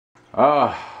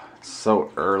Ah, it's so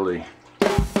early.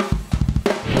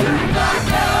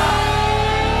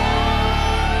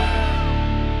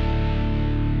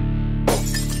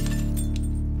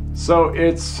 So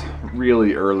it's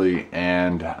really early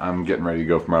and I'm getting ready to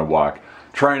go for my walk.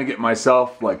 Trying to get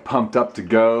myself like pumped up to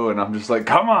go, and I'm just like,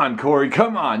 come on, Corey,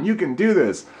 come on, you can do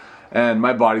this. And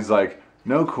my body's like,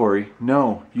 no, Corey,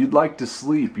 no, you'd like to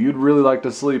sleep. You'd really like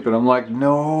to sleep. And I'm like,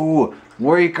 no,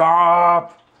 wake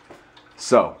up.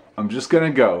 So I'm just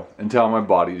gonna go and tell my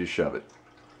body to shove it.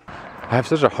 I have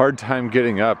such a hard time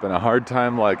getting up and a hard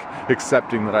time like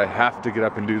accepting that I have to get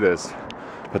up and do this.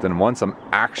 But then once I'm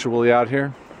actually out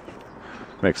here,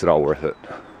 makes it all worth it.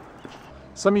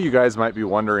 Some of you guys might be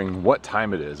wondering what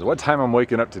time it is, what time I'm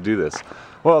waking up to do this.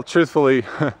 Well, truthfully,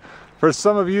 for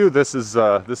some of you, this is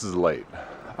late.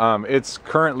 It's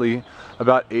currently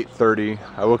about 8:30.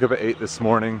 I woke up at 8 this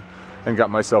morning and got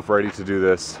myself ready to do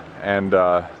this. And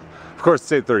of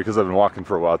course it's 8:30 because I've been walking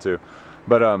for a while too.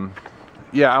 But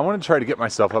yeah, I want to try to get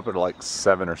myself up at like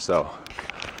 7 or so.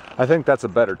 I think that's a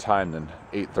better time than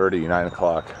 8:30, 9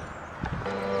 o'clock.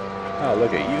 Oh,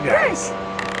 look at you guys.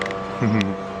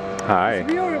 Hi.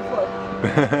 It's beautiful.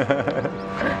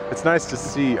 It's nice to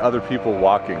see other people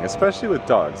walking, especially with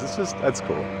dogs. That's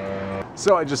cool.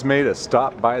 So I just made a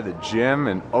stop by the gym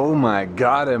and oh my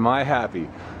God, am I happy.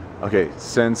 Okay,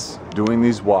 since doing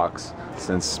these walks,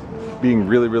 since being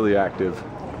really, really active,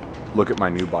 look at my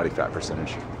new body fat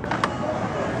percentage.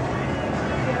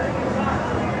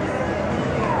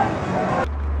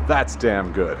 That's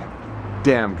damn good.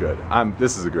 Damn good.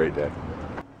 This is a great day.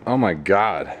 Oh my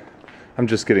God. I'm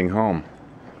just getting home.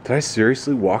 Did I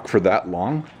seriously walk for that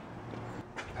long?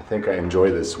 I think I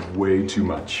enjoy this way too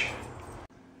much.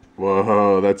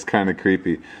 Whoa, that's kind of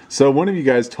creepy. So one of you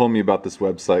guys told me about this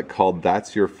website called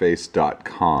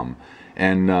that'syourface.com.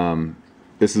 And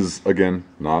this is, again,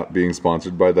 not being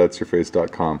sponsored by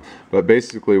that'syourface.com. But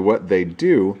basically what they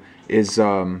do is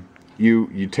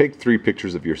you take 3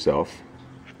 pictures of yourself.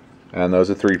 And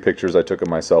those are 3 pictures I took of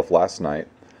myself last night.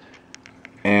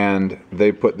 And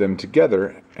they put them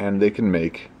together and they can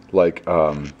make like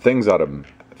things out of them.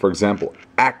 For example,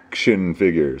 action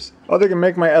figures. Oh, they can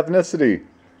make my ethnicity.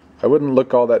 I wouldn't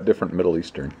look all that different Middle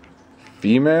Eastern.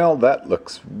 Female? That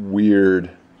looks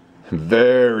weird.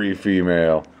 Very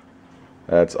female.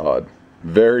 That's odd.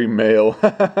 Very male.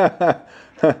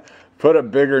 Put a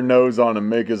bigger nose on him,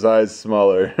 make his eyes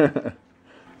smaller.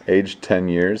 Aged 10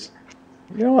 years.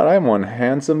 You know what? I'm one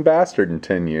handsome bastard in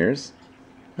 10 years.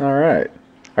 Alright.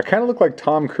 I kind of look like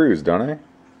Tom Cruise, don't I?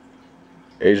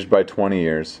 Aged by 20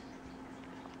 years.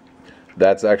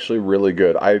 That's actually really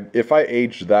good. If I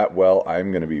aged that well,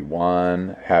 I'm going to be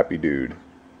one happy dude.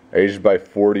 Aged by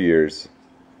 40 years.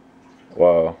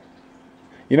 Whoa.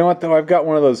 You know what though? I've got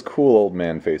one of those cool old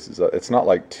man faces. It's not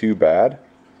like too bad.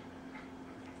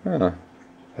 Huh.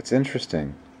 That's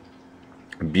interesting.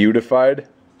 Beautified?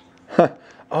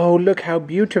 Oh, look how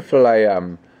beautiful I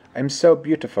am. I'm so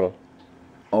beautiful.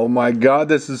 Oh my God,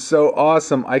 this is so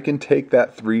awesome. I can take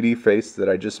that 3D face that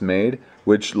I just made,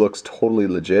 which looks totally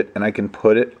legit, and I can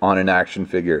put it on an action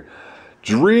figure.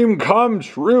 Dream come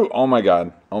true. Oh my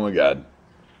God. Oh my God.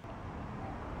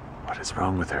 What is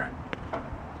wrong with her?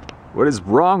 What is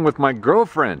wrong with my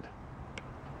girlfriend?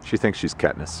 She thinks she's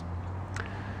Katniss.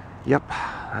 Yep,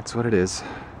 that's what it is.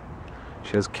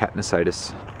 She has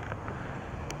Katnissitis.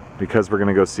 Because we're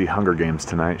gonna go see Hunger Games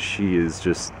tonight, she is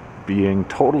just being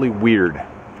totally weird.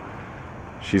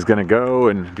 She's gonna go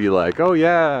and be like, oh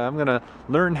yeah, I'm gonna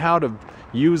learn how to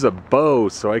use a bow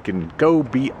so I can go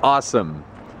be awesome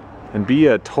and be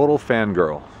a total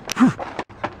fangirl.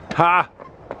 Ha!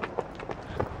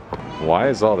 Why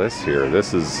is all this here?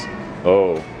 This is,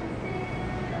 oh,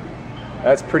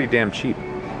 that's pretty damn cheap.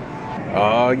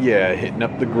 Oh yeah, hitting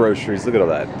up the groceries. Look at all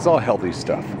that. It's all healthy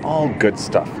stuff. All good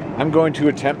stuff. I'm going to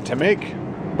attempt to make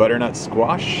butternut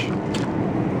squash.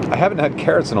 I haven't had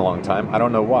carrots in a long time. I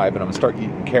don't know why, but I'm gonna start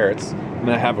eating carrots. I'm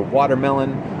gonna have a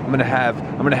watermelon. I'm gonna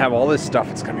have all this stuff.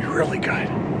 It's gonna be really good.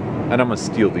 And I'm gonna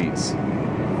steal these.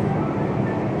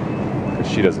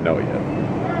 Because she doesn't know it yet.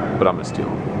 But I'm gonna steal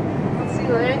them. Don't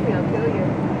steal anything, I'll kill you.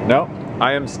 No,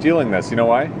 I am stealing this. You know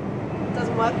why? It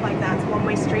doesn't work like that. It's a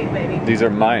one-way street, baby. These are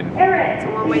mine. It's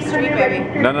a one-way street,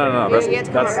 baby. No. You get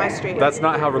to come on my street. That's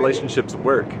not how relationships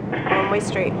work. One-way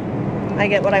street. I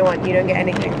get what I want. You don't get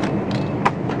anything.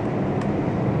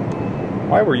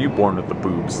 Why were you born with the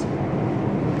boobs?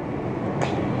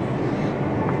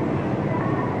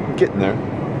 I'm getting there.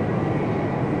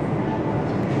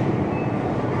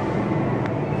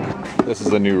 This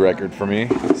is a new record for me.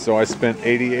 So I spent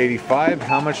 $80.85.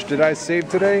 How much did I save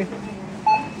today?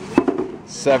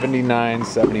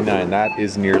 $79.79. That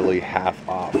is nearly half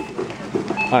off.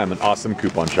 I am an awesome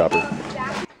coupon shopper.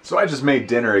 So I just made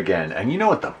dinner again, and you know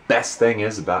what the best thing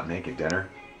is about making dinner?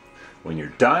 When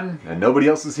you're done and nobody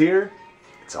else is here,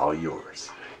 it's all yours.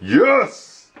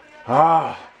 Yes!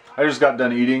 I just got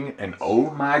done eating, and oh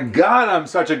my god, I'm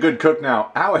such a good cook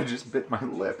now. Ow, I just bit my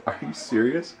lip. Are you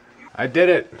serious? I did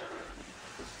it.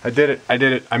 I did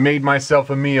it. I made myself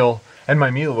a meal, and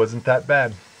my meal wasn't that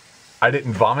bad. I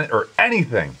didn't vomit or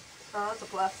anything. Oh, that's a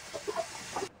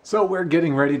plus. So we're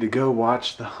getting ready to go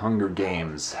watch The Hunger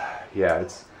Games. Yeah,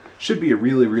 it should be a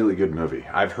really, really good movie.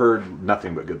 I've heard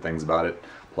nothing but good things about it.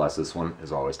 Plus, this one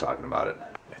is always talking about it.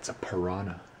 It's a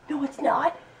piranha. No, it's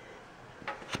not.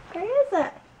 Where is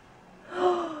it?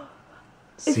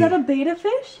 Is See? that a beta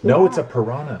fish? No, it's a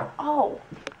piranha. Oh.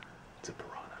 It's a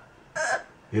piranha.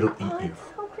 It'll eat you. It's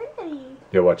so pretty.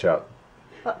 Yeah, watch out.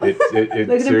 It Look at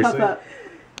him seriously? puff up.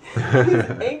 He's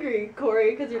angry,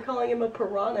 Corey, because you're calling him a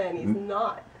piranha and he's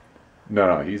not.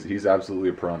 No, he's absolutely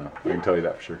a piranha. I can tell you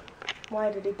that for sure.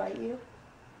 Why did he bite you?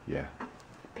 Yeah.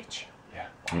 Bitch. Yeah.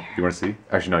 You want to see?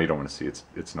 Actually, no, you don't want to see.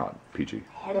 It's not PG.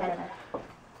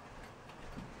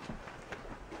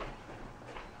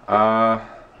 Oh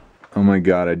my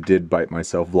god, I did bite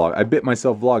myself vlog. I bit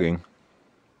myself vlogging.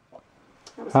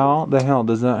 How the hell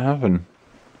does that happen?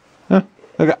 Huh?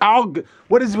 Okay, ow!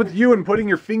 What is with you and putting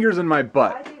your fingers in my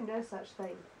butt? I do no such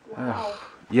thing. Wow.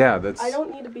 Yeah, that's... I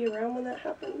don't need to be around when that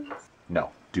happens.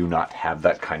 No, do not have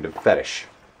that kind of fetish.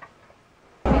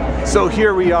 So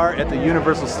here we are at the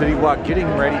Universal City Walk getting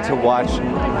ready to watch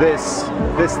this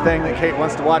thing that Kate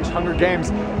wants to watch, Hunger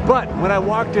Games. But when I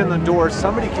walked in the door,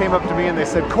 somebody came up to me and they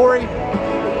said, Corey,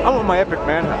 I want my epic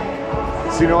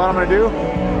manhunt. So you know what I'm gonna do?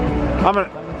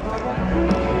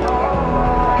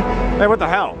 Hey, what the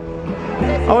hell?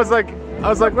 I was like,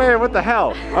 wait, what the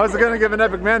hell? I was gonna give an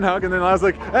epic man hug and then I was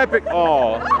like, epic,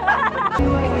 oh.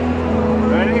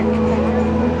 Ready?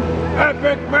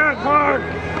 Epic man hug!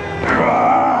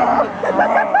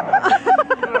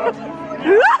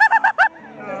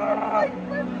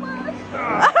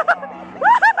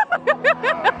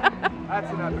 That's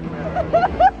an epic man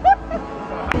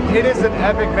hug. It is an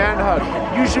epic man hug.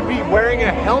 You should be wearing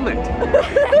a helmet.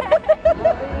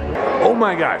 Oh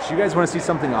my gosh, you guys want to see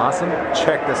something awesome?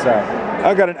 Check this out.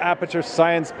 I got an Aperture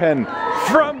Science pen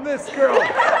from this girl.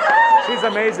 She's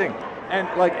amazing. And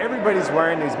like everybody's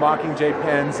wearing these Mockingjay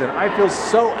pens and I feel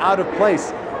so out of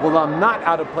place. Well, I'm not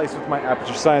out of place with my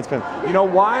Aperture Science pen. You know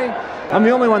why? I'm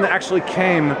the only one that actually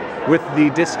came with the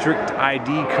district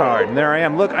ID card. And there I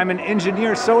am. Look, I'm an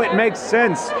engineer, so it makes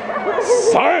sense.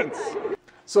 Science!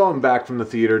 So I'm back from the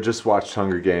theater, just watched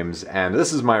Hunger Games, and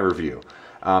this is my review.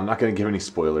 I'm not going to give any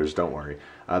spoilers, don't worry.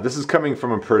 This is coming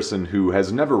from a person who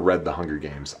has never read The Hunger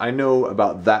Games. I know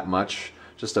about that much,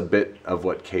 just a bit of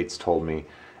what Kate's told me.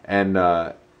 And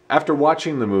after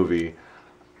watching the movie,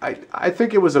 I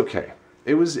think it was okay.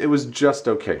 It was just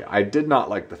okay. I did not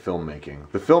like the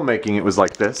filmmaking. The filmmaking, it was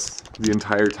like this the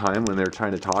entire time when they were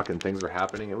trying to talk and things were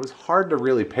happening. It was hard to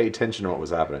really pay attention to what was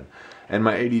happening. And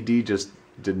my ADD just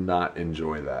did not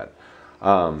enjoy that.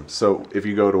 So if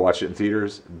you go to watch it in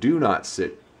theaters, do not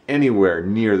sit anywhere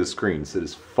near the screen. Sit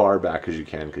as far back as you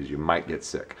can because you might get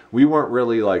sick. We weren't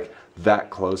really like that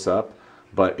close up,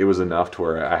 but it was enough to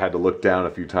where I had to look down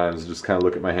a few times and just kind of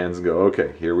look at my hands and go,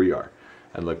 okay, here we are,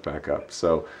 and look back up.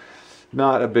 So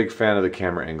not a big fan of the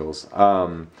camera angles.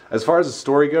 As far as the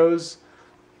story goes,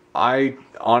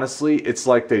 honestly, it's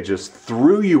like they just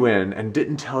threw you in and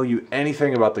didn't tell you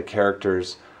anything about the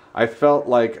characters. I felt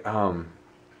like,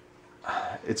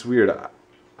 it's weird.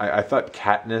 I thought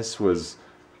Katniss was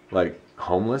like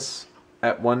homeless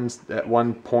at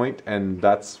one point, and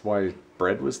that's why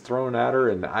bread was thrown at her.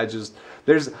 And I just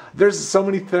there's so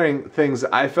many things.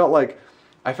 I felt like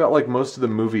most of the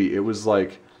movie it was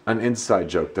like an inside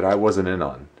joke that I wasn't in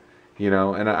on, you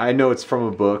know. And I know it's from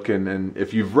a book, and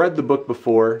if you've read the book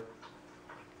before,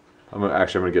 I'm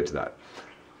gonna get to that.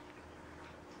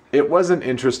 It wasn't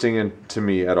interesting to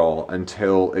me at all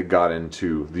until it got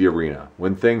into the arena,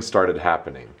 when things started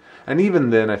happening. And even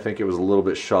then, I think it was a little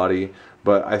bit shoddy,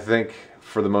 but I think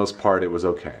for the most part, it was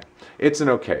okay. It's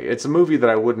a movie that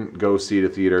I wouldn't go see at a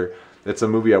theater. It's a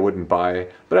movie I wouldn't buy,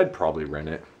 but I'd probably rent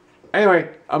it. Anyway,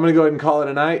 I'm gonna go ahead and call it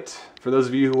a night. For those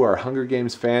of you who are Hunger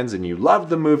Games fans and you love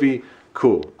the movie,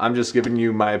 cool. I'm just giving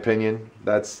you my opinion.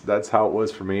 That's how it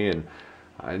was for me, and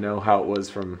I know how it was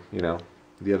from, you know,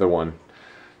 the other one.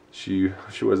 She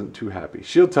wasn't too happy.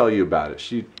 She'll tell you about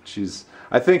it.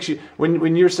 I think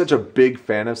when you're such a big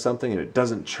fan of something and it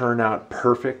doesn't turn out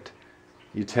perfect,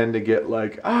 you tend to get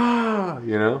like,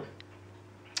 you know?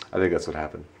 I think that's what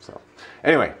happened. So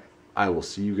anyway, I will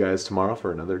see you guys tomorrow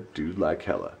for another Dude Like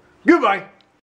Hella. Goodbye!